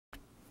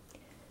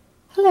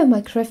Hello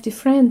my crafty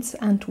friends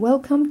and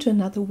welcome to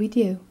another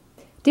video.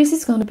 This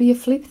is going to be a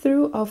flip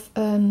through of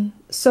a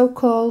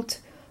so-called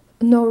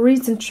no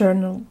reason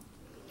journal.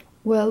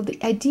 Well, the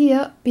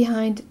idea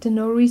behind the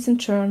no reason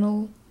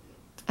journal,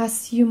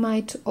 as you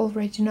might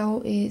already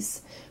know,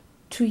 is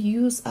to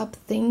use up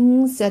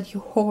things that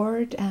you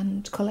hoard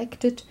and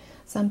collected,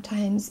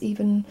 sometimes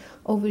even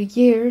over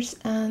years,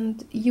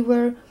 and you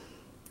were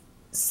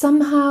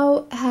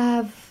somehow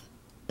have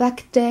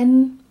back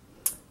then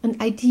an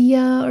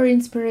idea or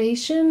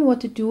inspiration what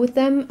to do with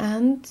them,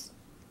 and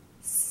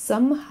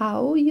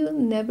somehow you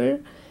never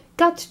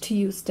got to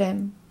use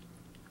them.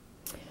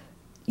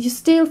 You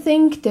still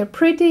think they're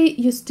pretty,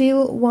 you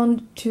still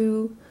want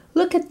to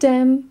look at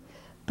them,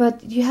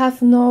 but you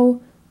have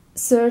no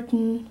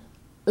certain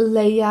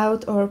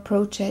layout or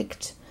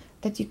project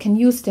that you can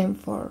use them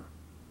for.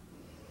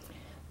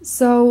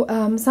 So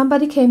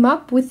somebody came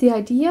up with the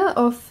idea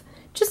of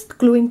just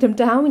gluing them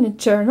down in a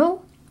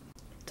journal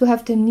to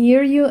have them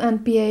near you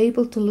and be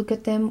able to look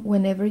at them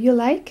whenever you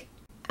like.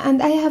 And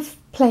I have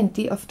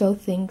plenty of those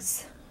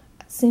things.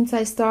 Since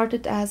I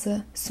started as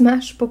a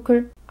smash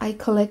booker, I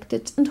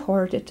collected and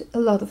hoarded a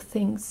lot of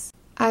things.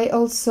 I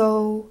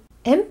also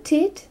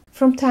emptied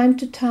from time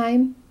to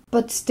time,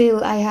 but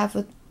still I have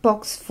a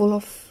box full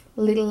of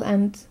little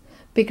and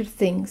bigger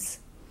things.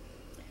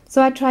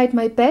 So I tried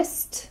my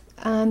best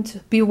and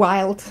be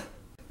wild.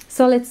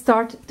 So let's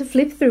start the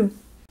flip through.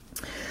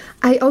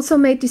 I also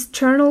made this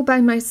journal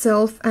by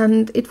myself,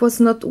 and it was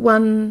not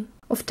one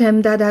of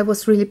them that I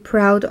was really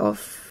proud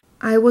of.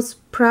 I was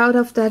proud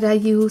of that I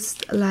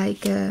used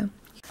like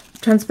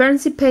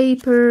transparency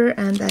paper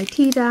and I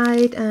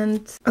tea-dyed,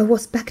 and I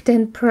was back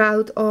then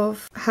proud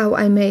of how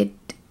I made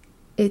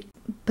it,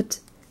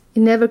 but it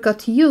never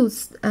got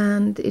used,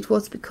 and it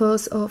was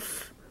because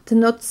of the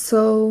not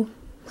so,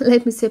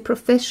 let me say,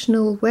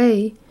 professional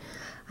way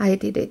I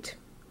did it.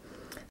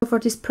 For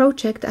this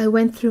project I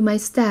went through my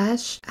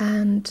stash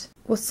and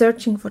was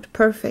searching for the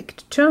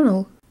perfect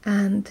journal,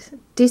 and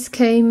this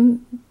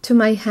came to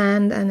my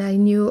hand and I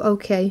knew,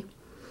 okay,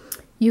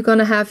 you're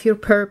gonna have your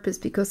purpose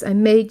because I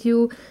made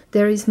you,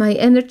 there is my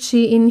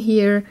energy in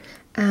here,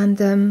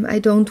 and I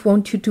don't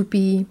want you to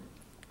be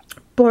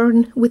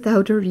born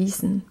without a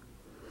reason.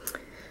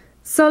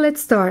 So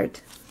let's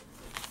start.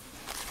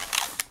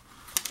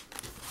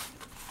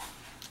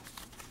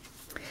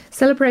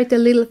 Celebrate the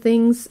little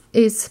things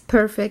is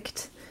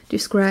perfect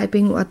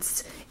describing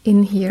what's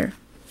in here.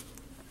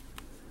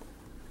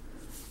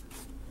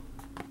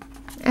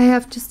 I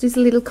have just these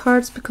little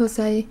cards because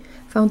I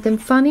found them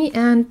funny,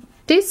 and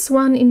this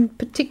one in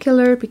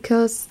particular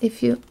because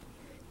if you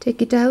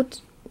take it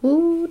out,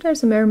 ooh,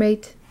 there's a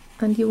mermaid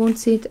and you won't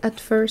see it at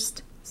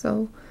first.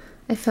 So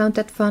I found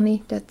that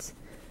funny that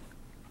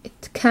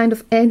it kind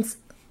of ends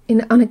in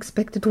an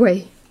unexpected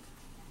way.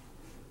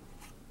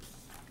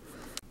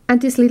 And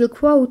this little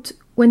quote,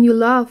 when you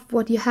love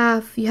what you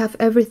have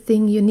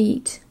everything you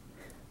need.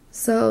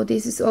 So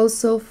this is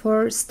also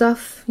for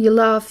stuff you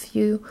love,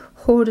 you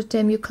hoarded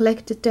them, you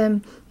collected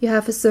them, you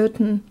have a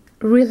certain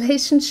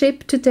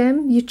relationship to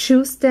them, you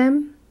choose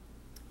them.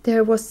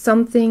 There was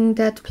something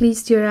that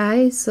pleased your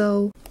eye,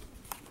 so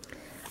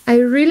I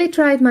really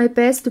tried my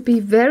best to be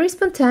very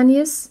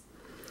spontaneous,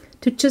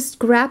 to just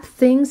grab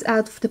things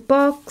out of the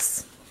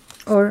box,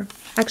 or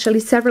actually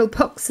several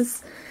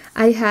boxes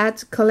I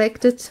had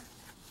collected.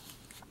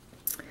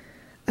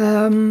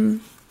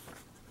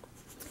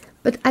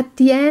 But at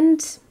the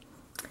end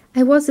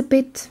I was a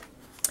bit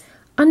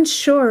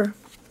unsure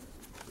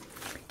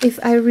if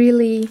I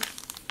really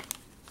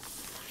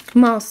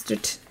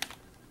mastered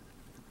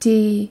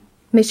the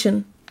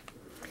mission,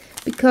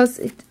 because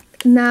it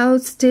now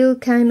still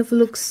kind of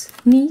looks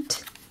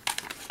neat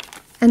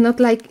and not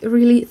like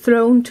really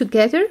thrown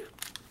together,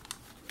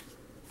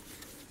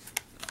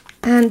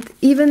 and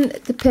even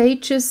the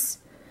pages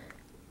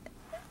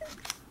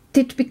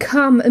did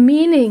become a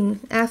meaning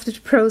after the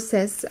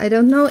process. I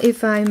don't know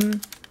if I'm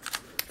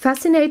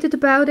fascinated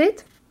about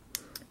it,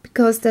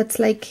 because that's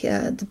like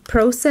the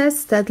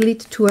process that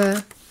leads to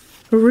a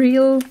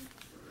real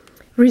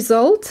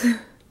result,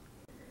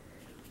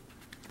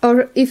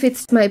 or if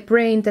it's my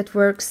brain that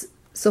works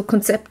so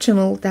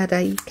conceptual that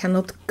I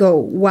cannot go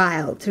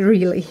wild,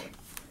 really.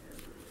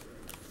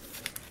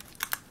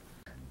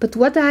 But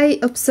what I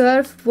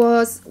observed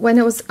was, when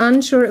I was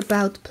unsure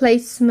about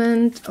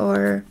placement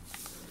or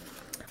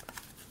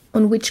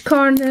on which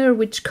corner,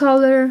 which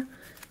color,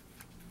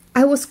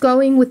 I was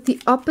going with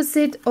the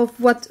opposite of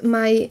what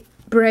my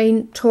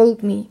brain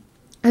told me.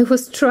 I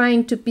was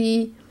trying to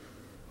be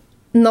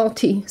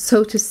naughty,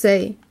 so to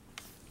say,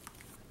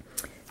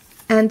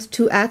 and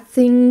to add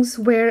things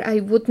where I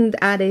wouldn't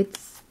add it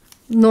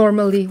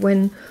normally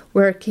when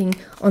working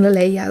on a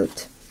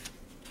layout.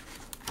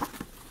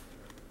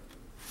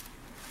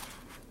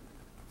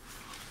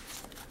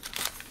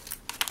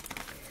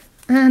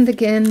 And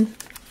again,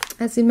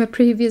 as in my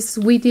previous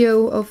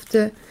video of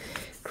the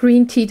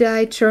green tea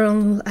dye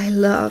journal, I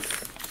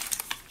love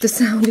the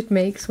sound it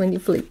makes when you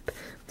flip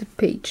the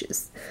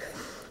pages.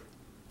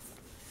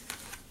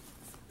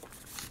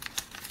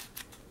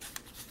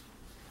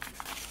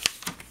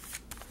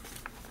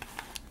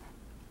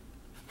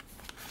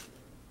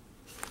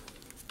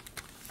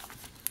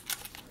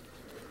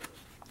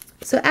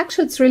 So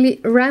actually it's really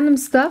random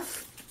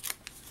stuff,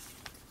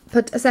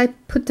 but as I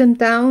put them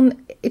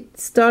down, it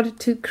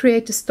started to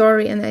create a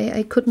story, and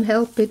I couldn't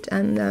help it,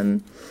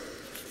 and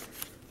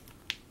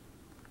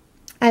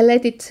I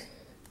let it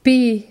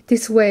be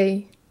this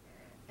way.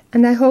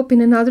 And I hope in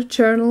another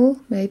journal,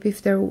 maybe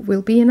if there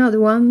will be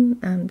another one,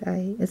 and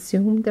I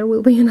assume there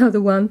will be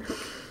another one,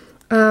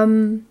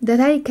 that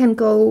I can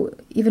go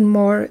even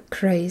more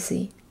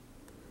crazy.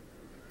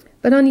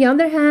 But on the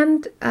other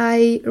hand,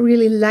 I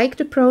really like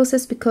the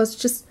process, because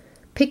just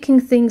picking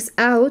things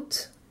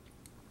out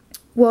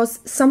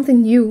was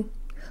something new.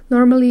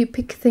 Normally you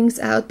pick things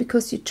out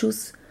because you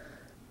choose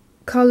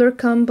color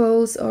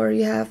combos, or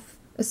you have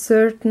a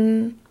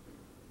certain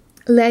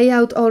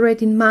layout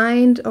already in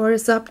mind, or a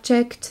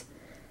subject,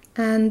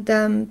 and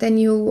then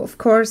you of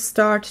course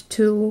start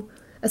to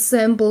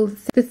assemble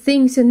the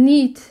things you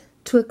need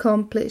to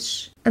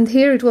accomplish. And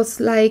here it was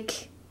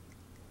like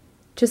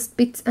just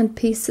bits and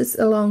pieces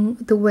along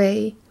the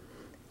way.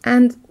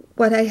 And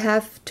what I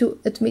have to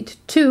admit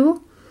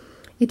too,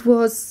 it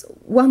was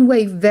one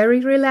way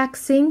very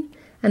relaxing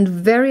and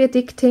very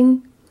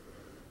addicting.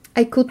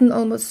 I couldn't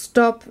almost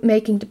stop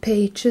making the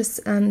pages,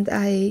 and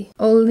I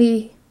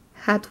only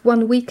had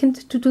one weekend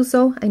to do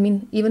so. I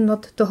mean, even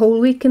not the whole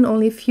weekend,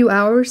 only a few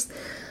hours,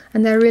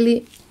 and I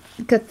really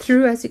got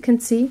through, as you can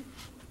see.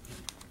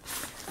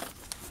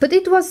 But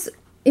it was,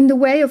 in the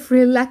way of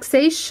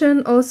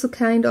relaxation, also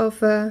kind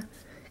of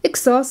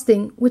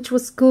exhausting, which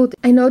was good.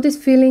 I know this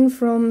feeling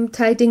from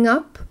tidying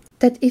up,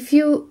 that if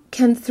you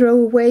can throw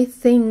away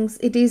things,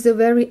 it is a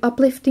very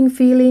uplifting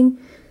feeling.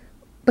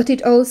 But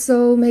it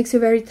also makes you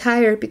very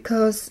tired,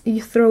 because you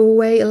throw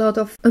away a lot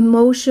of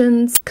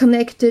emotions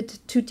connected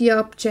to the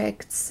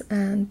objects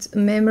and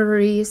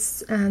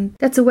memories, and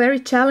that's a very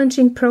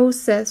challenging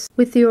process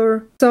with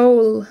your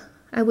soul,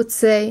 I would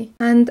say.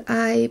 And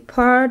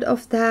part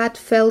of that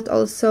felt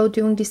also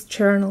during this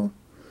journal.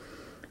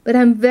 But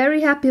I'm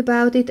very happy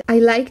about it. I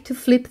like to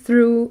flip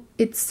through.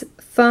 It's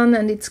fun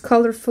and it's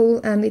colorful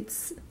and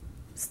it's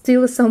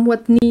still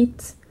somewhat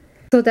neat.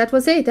 So that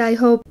was it. I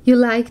hope you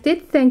liked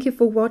it. Thank you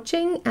for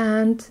watching,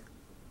 and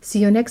see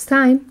you next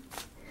time.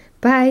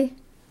 Bye.